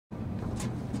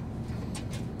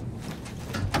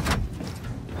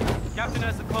Captain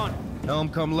has the con. Helm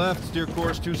come left, steer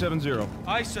course 270.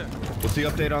 Aye, sir. What's the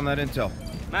update on that intel?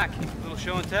 Mac, little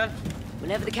show and tell?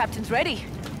 Whenever the captain's ready.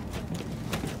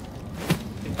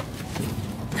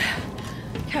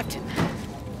 Captain.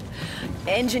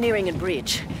 Engineering and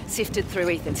bridge. Sifted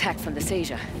through Ethan's hack from the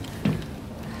seizure.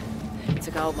 It's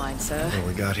a gold mine, sir. What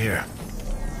we got here?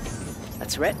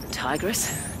 That's Rhett,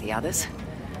 Tigress, the others.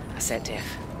 I sent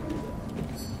Def.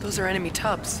 Those are enemy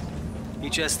tubs.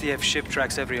 Each SDF ship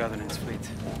tracks every other in its fleet.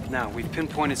 Now, we've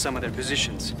pinpointed some of their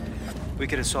positions. We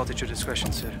can assault at your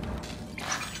discretion, sir.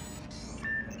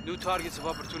 New targets of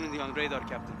opportunity on radar,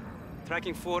 Captain.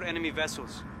 Tracking 4 enemy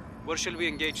vessels. Where shall we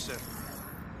engage, sir?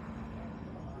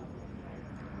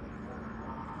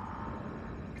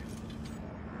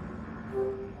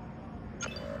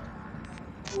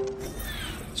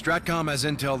 Stratcom has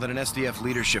intel that an SDF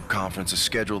leadership conference is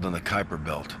scheduled in the Kuiper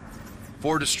Belt.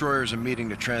 4 destroyers are meeting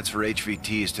to transfer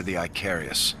HVTs to the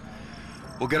Icarius.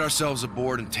 We'll get ourselves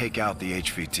aboard and take out the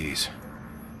HVTs.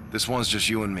 This one's just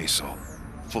you and me, so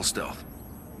full stealth.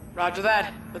 Roger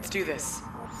that. Let's do this.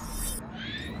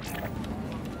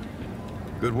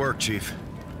 Good work, Chief.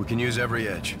 We can use every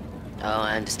edge. Oh,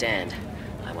 I understand.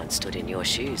 I once stood in your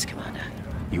shoes, Commander.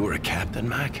 You were a captain,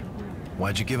 Mac?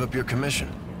 Why'd you give up your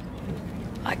commission?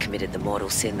 I committed the mortal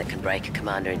sin that can break a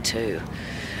commander in two.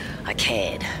 I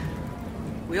cared.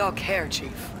 We all care,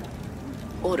 Chief.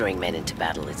 Ordering men into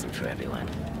battle isn't for everyone.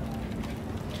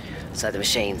 So the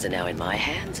machines are now in my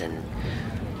hands, and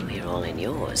we're all in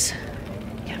yours,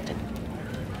 Captain.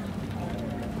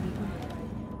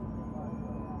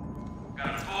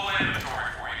 Got a full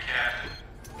inventory for you, Captain.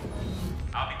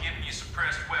 I'll be giving you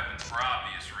suppressed weapons for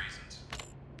obvious reasons.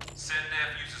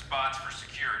 SETDEF uses bots for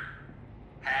security.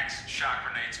 Hacks and shock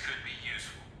grenades could be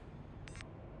useful.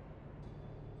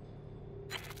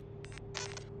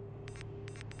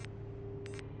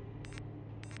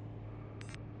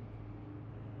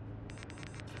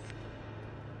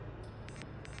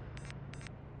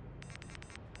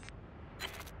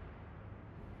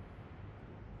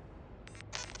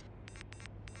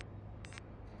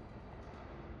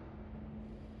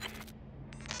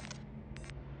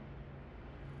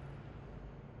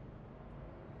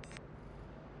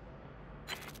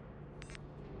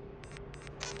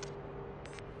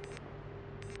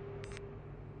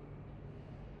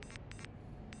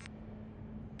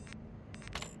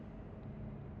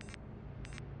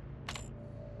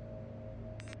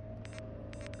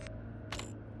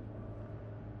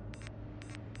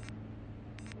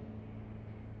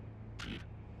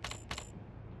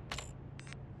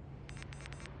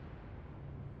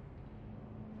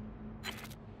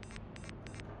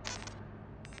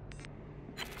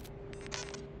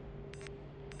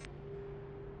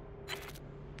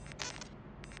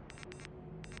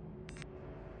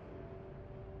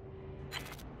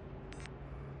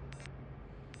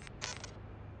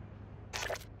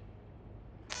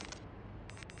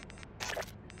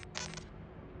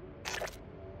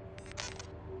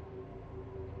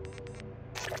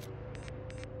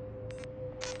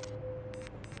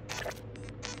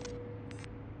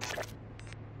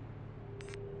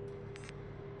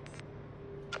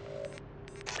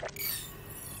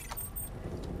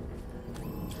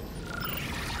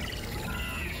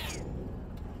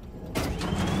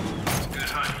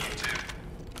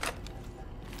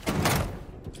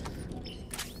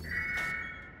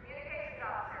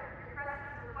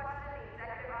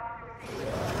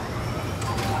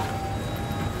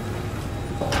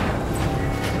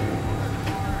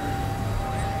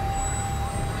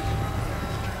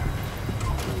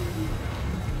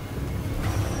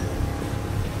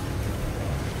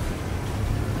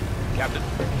 Captain.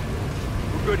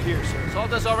 We're good here, sir.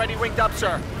 Salta's already rigged up,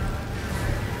 sir.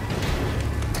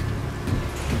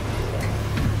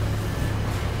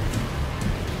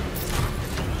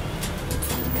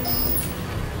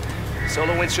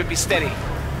 Solar winds should be steady.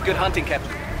 Good hunting,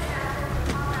 Captain.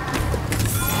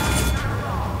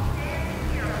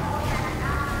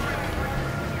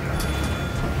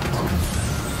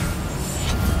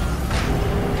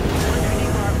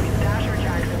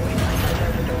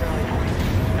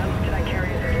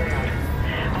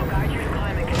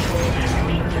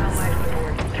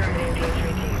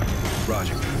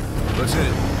 Roger. Let's hit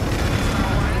it.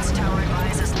 Forwards, tower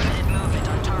advises limited movement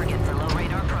on target for low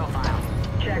radar profile.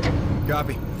 Check.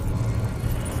 Copy.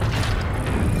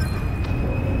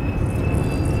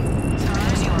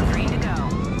 Stars, you are free to go.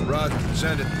 Roger.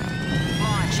 Send it.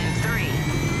 Launch in 3,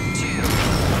 2,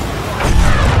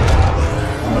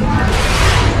 1.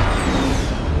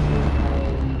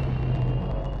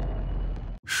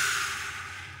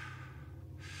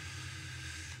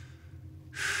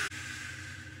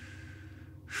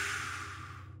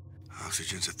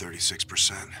 Oxygen's at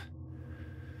 36%.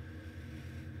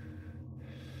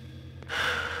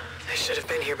 They should have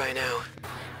been here by now.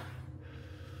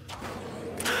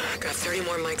 Got 30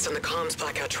 more mics on the comms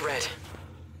blackout to red.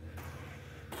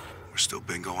 We're still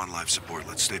bingo on life support.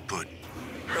 Let's stay put.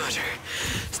 Roger.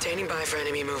 Standing by for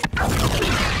enemy move.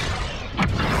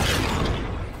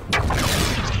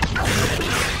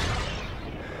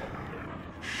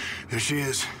 There she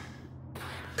is.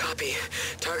 Copy.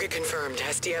 Target confirmed.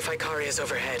 SDF Icarius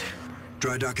overhead.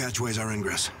 Dry dock hatchway's our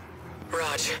ingress.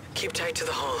 Raj, keep tight to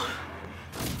the hull.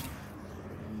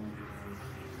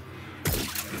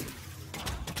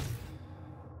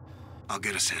 I'll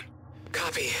get us in.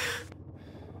 Copy.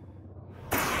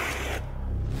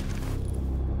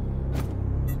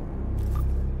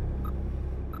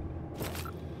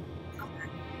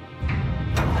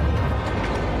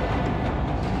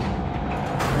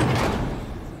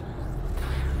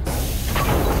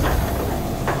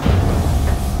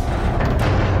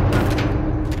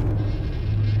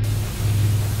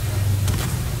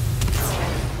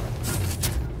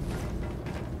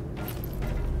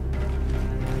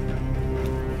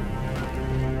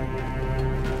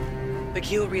 The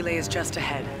Keel relay is just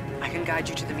ahead. I can guide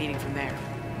you to the meeting from there.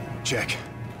 Check.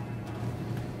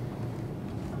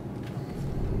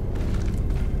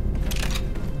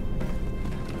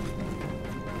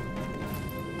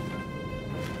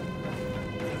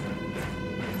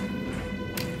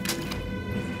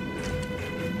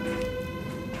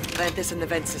 Plant this in the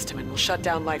vent system and we'll shut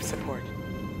down life support.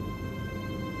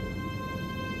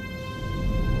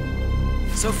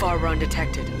 So far, we're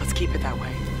undetected. Let's keep it that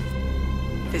way.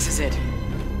 This is it.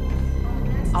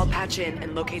 I'll patch in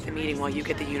and locate the meeting while you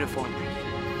get the uniform.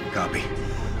 Copy.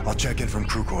 I'll check in from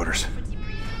crew quarters.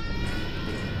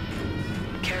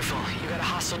 Careful, you got a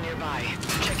hostile nearby.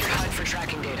 Check your HUD for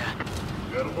tracking data.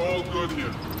 They're all good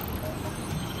here.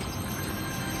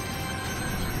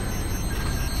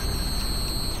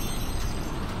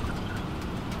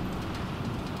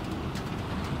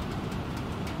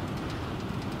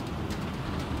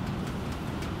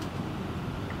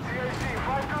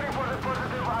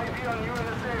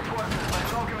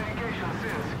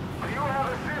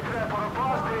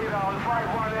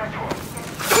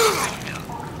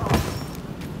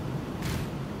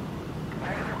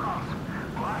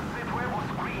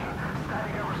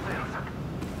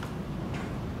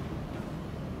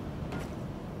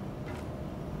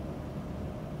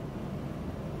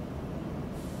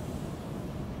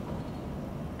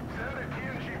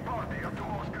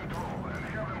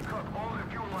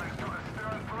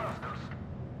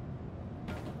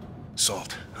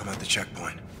 Salt, I'm at the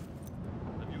checkpoint.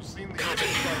 Have you seen the Copy.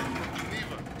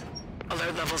 Geneva?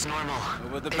 Alert level's normal.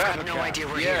 Over the They've got battle no cap. idea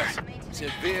we're Yeah. here.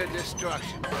 Severe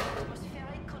destruction.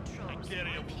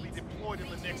 Icaria will be deployed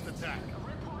in the next attack.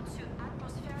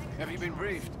 Have you been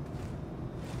briefed?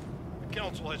 The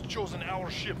Council has chosen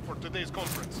our ship for today's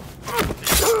conference. The will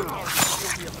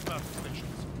be at the battle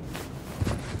stations.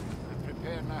 I've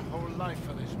prepared my whole life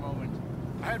for this moment.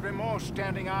 I had remorse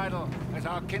standing idle as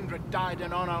our kindred died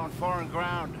in honor on foreign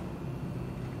ground.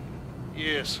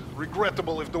 Yes,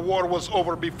 regrettable if the war was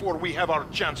over before we have our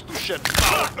chance to shed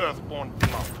foul earthborn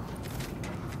blood.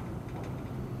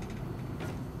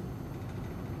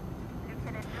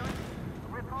 Lieutenant Lund,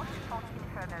 report to Fort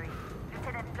Infirmary.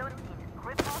 Lieutenant Lundin,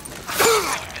 report.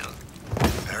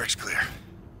 Barracks clear.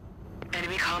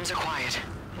 Enemy comms are quiet.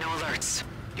 No alerts.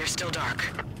 You're still dark.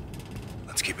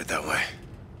 Let's keep it that way.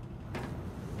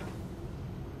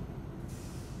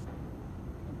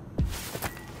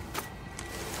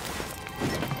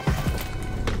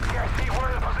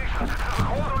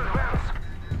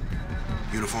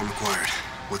 Uniform acquired.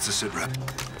 What's the sit rep?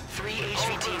 3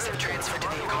 HVTs have transferred to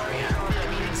the Icaria.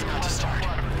 The meeting's about to start.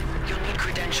 You'll need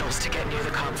credentials to get near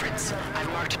the conference. I've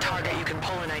marked a target you can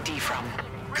pull an ID from.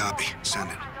 Copy.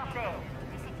 Send it.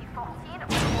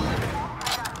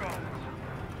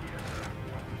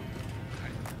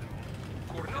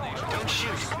 Don't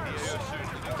shoot.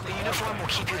 The uniform will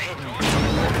keep you hidden.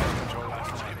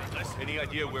 Any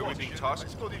idea where we're being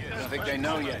tasked? I don't think they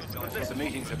know yet. That's what the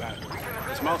meeting's about.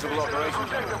 There's multiple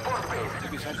operations on.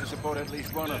 We'll be sent to support at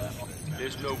least one of them.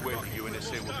 There's no way the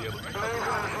UNSA will be able to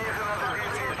cover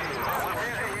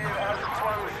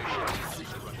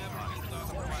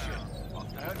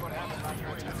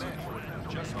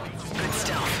Good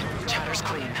stealth. Chatter's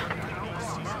clean.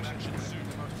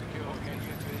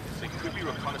 There could be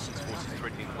reconnaissance forces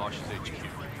threatening Marsh's HQ.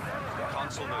 The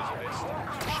Council knows of this.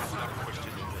 We should not question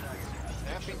it.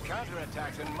 There have been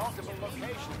counterattacks in multiple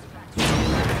locations.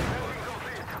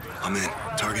 I'm in.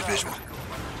 Target visual.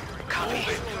 Copy.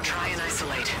 Try and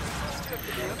isolate.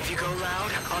 If you go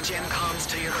loud, I'll jam comms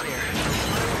till you're clear.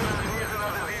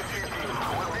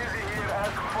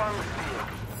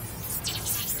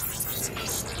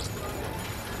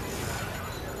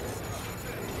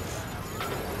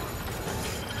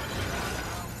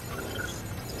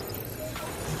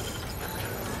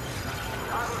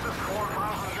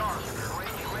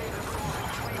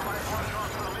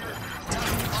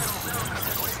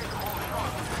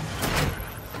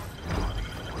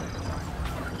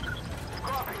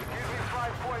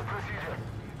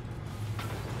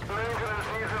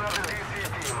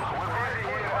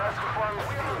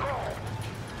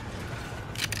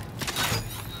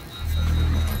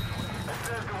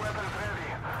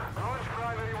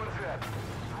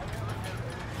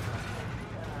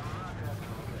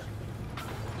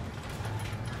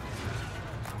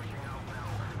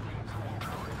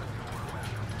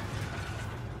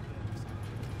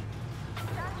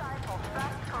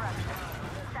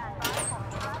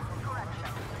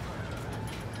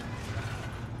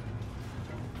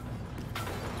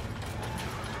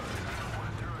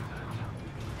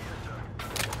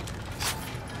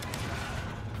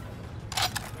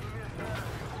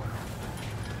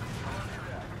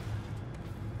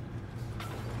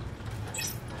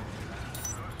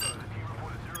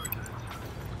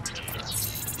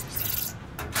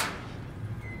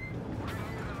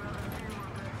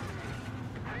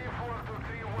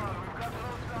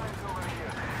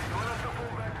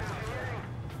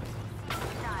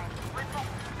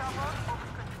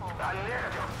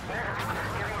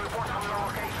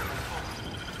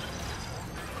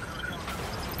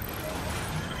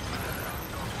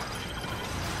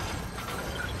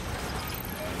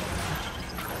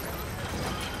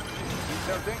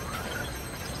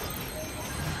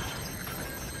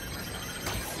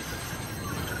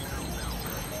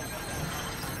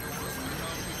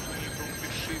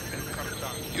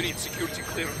 You need security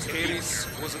clearance. Ares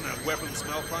wasn't a weapons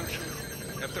malfunction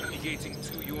after negating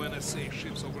 2 UNSA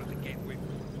ships over the gateway.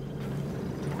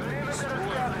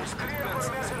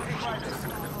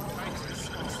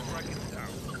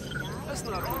 That's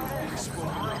not what is being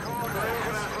spoken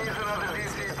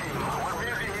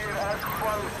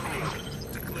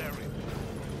Declaring.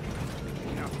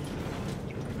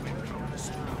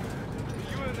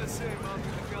 The UNSA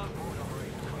mounted a gun for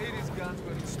 80's guns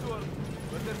were restored,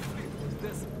 but their fleet was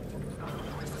desolate.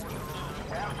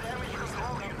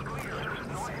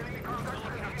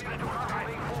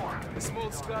 A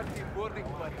small Scorpion boarding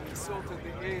party assaulted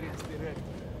the Ares direct.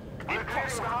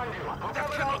 Impossible!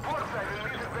 That cannot be.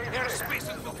 Airspace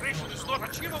infiltration is not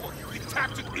achievable. The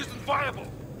tactic isn't viable.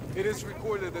 It is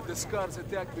recorded that the Scars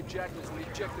attacked the Jackals and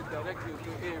ejected directly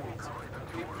into Ares.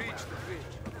 They breached the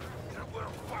bridge. There were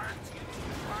fire teams.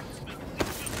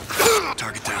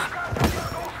 Target down.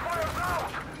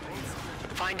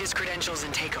 Find his credentials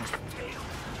and take them.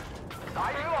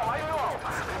 I know.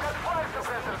 We got fire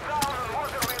suppressors down and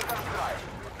water mains outside.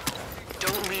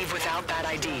 Don't leave without that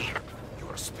ID. You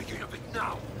are speaking of it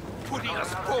now, putting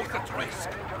us both at risk.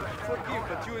 Forgive,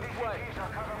 but you inquired.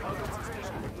 How the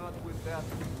suspicion is not with that?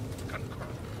 Concur.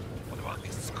 What about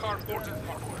this car boarding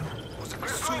party? Was it a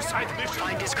suicide mission?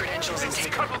 Find his credentials and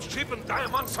take them. Scuttle ship and die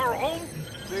amongst our own?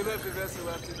 They left the vessel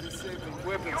after disabling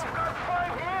weapons.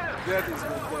 That is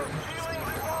what that is.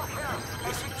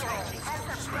 This intelligence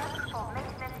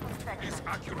is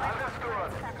accurate.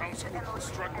 Council will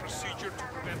construct procedure to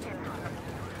prevent it.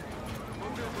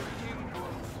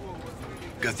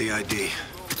 Got the ID.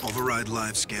 Override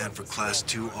live scan for Class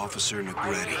 2 Officer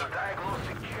Negretti.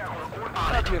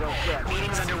 On it.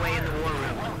 Meeting's underway in the war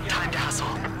room. Time to hustle.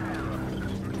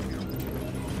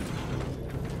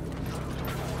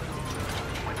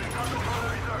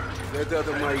 Get out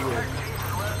of my way.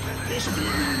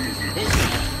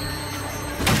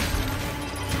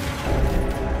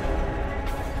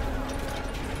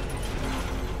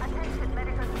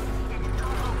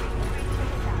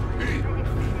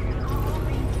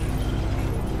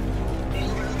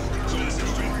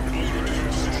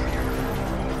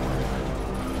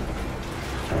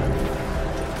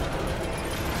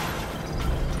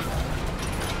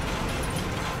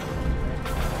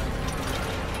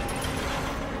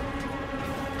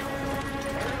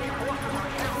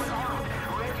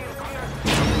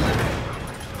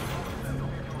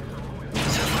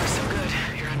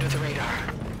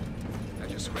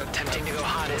 Tempting to go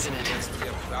hot, isn't it?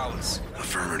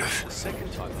 Affirmative.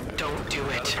 Don't do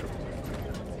it.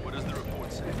 What does the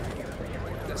report say?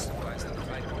 Testifies that the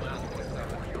fight command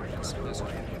without emergency was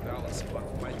only balance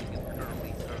about fighting in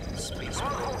early space.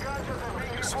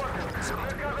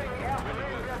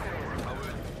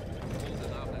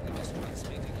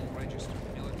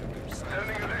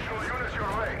 Sending additional units your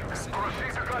way.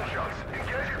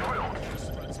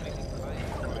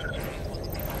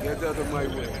 Get out of my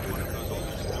way.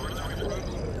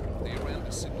 They ran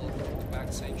the signal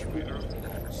back sanctuary.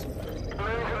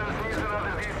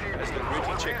 As the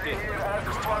route checked in,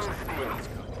 this task will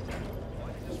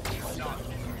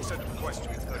Set the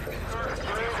question.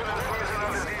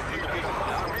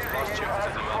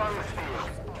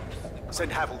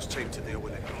 Send Havel's team to deal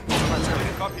with it.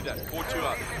 Copy that. 4-2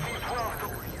 up.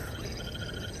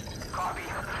 Copy.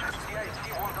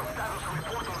 CIC wants a status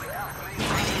report on the afternoon.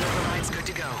 ID override's good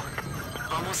to go.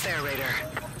 Almost there, Raider.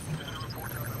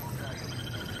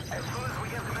 As soon as we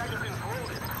get the magazines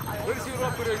loaded, Where's your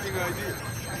operating ID?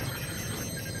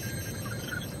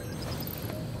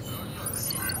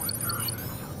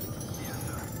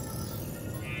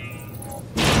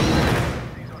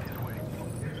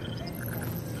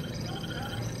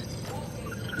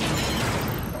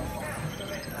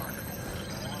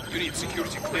 You need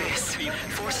security clearance.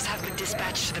 Yes. Forces have been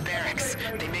dispatched to the barracks.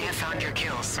 They may have found your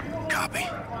kills. Copy.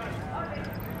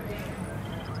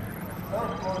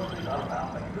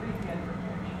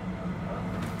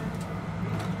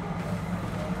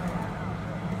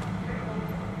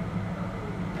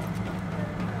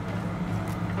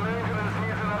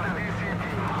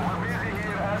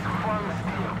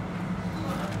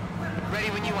 Ready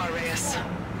when you are, Reyes.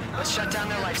 Let's shut down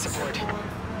their life support.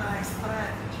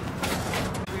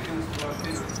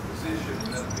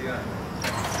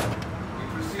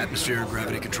 Atmospheric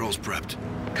gravity controls prepped.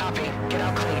 Copy. Get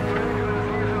out clean.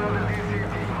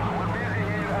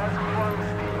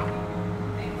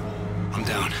 I'm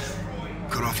down.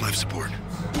 Cut off life support.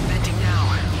 Venting now.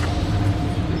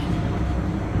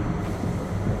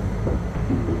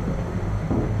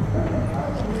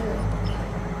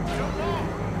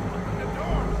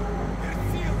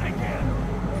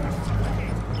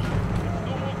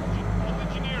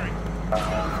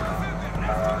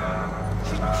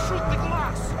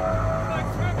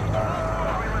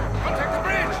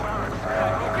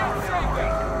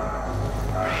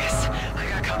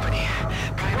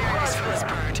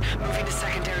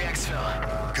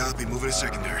 Moving to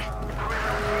secondary.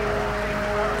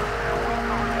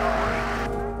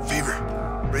 Fever.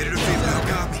 Rated to fever. How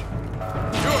copy?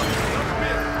 Sure.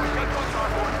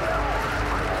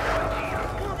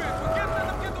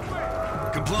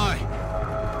 Comply.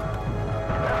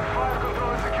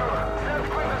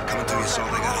 Coming to you, Saul.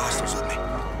 I got hostiles with me.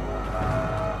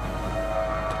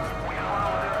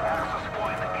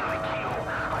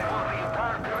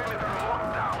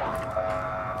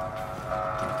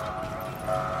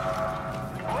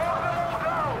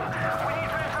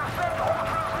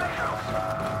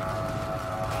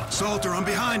 Salter, I'm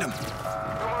behind him.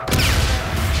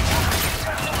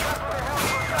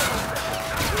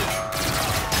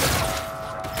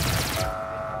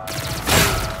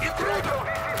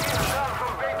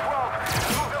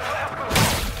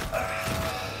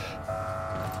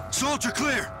 Soldier,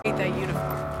 clear. Hate that uniform.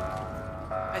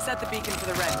 I set the beacon for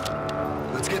the red.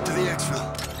 Let's get to the exfil.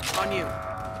 On you.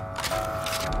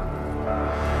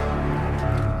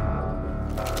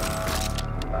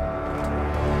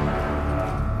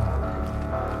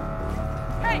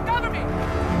 Hey, cover me!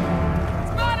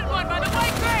 Spotted one by the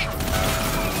white crate!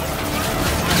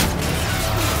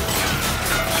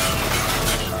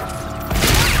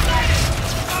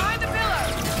 Behind the pillar!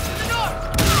 To the north!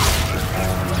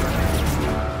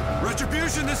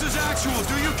 Retribution, this is actual.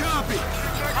 Do you copy?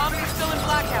 Comms are still in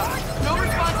blackout. No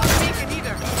response to the beacon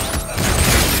either.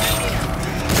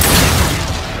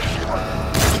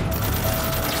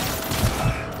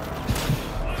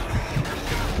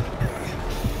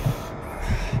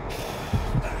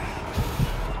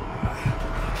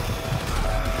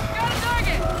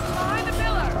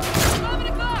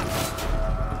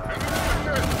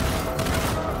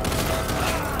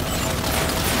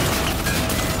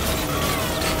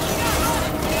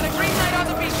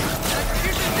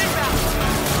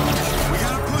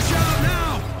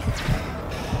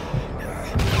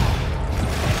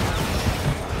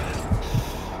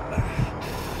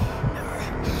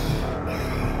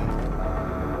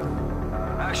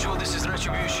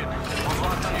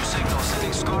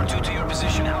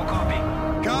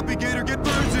 Gator, get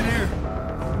Burns in here!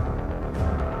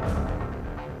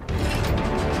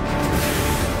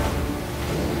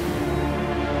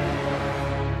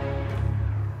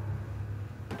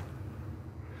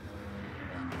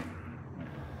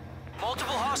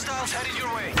 Multiple hostiles headed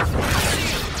your way.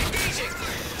 Engaging!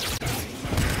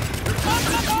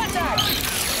 Possible contact!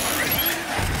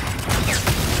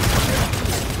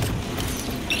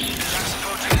 Tracks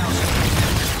approaching now, sir.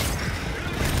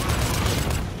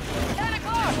 10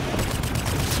 o'clock!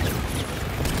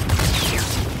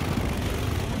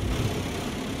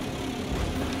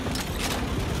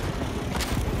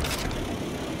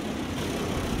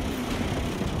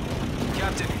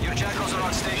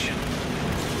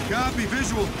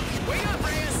 visual. Wait up,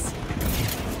 Reyes!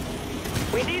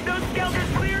 We need those skelters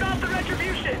cleared off the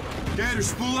retribution. Gator,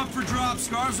 spool up for drop.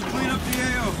 Scars will clean up the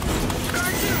AO.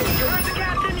 Scar 2, you heard the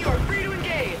captain. You are free to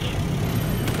engage.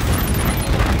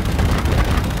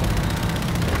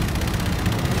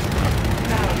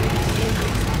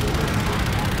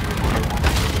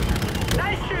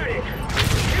 Nice shooting.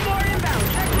 2 more inbound.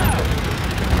 Check low.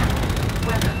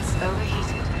 Weapons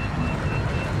overheated.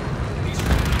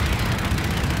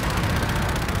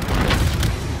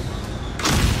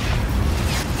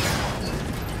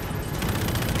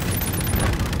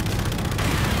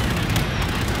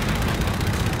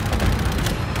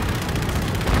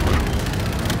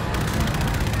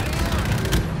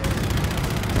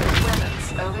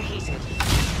 Weapons overheated.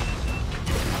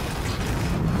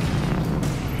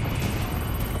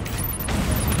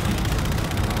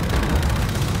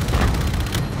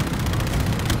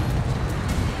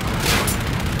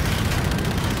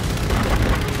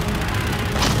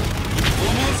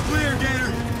 Almost clear,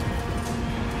 Gator.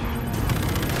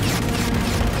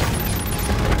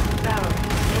 Barrel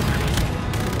increasing.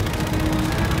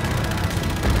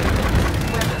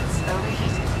 Weapons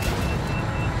overheated.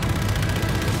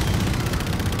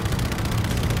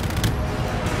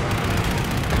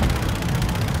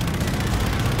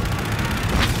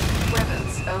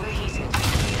 Weapons overheated.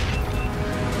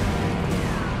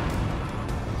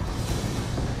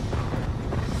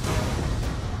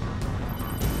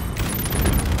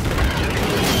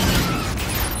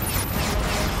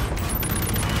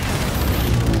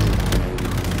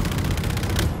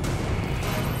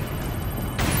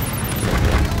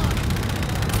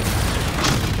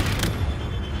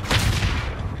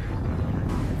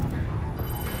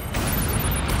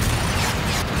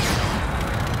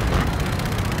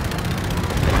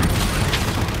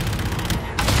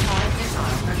 Five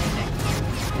missiles remaining.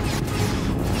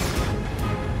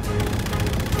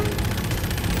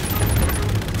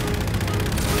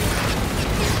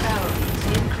 Barrel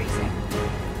heat increasing.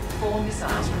 4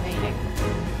 missiles remaining.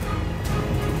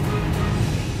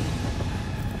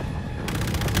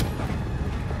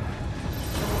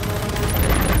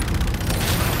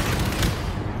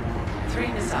 Three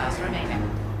missiles remaining.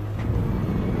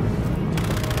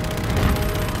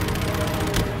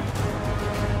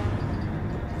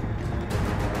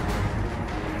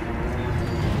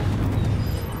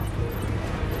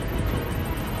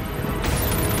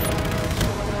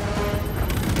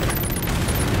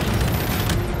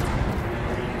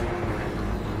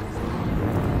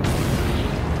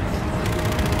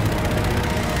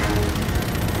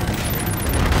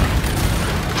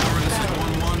 This is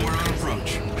 1-1, we're on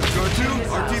approach. Scar 2,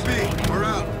 RTB, we're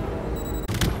out.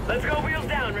 Let's go wheels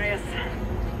down, Reyes.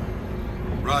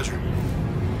 Roger.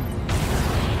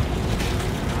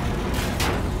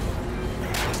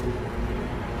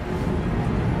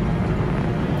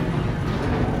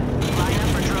 Line up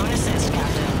for drone assist,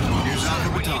 Captain. Here's Alpha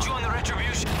We need Baton. you on the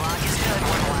retribution. Clock is good,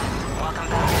 1-1. Welcome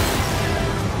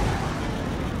back.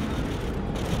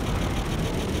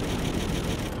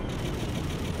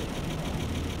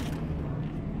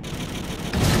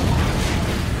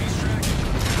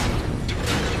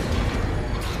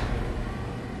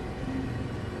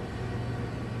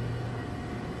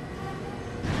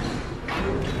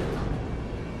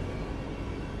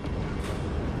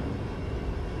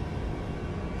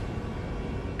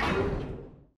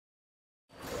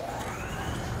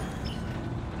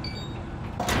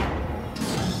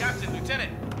 Captain,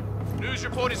 Lieutenant, news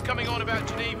report is coming on about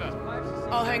Geneva.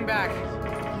 I'll hang back.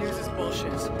 News is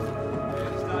bullshit.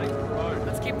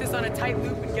 Let's keep this on a tight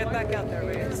loop and get back out there,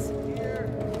 Reyes.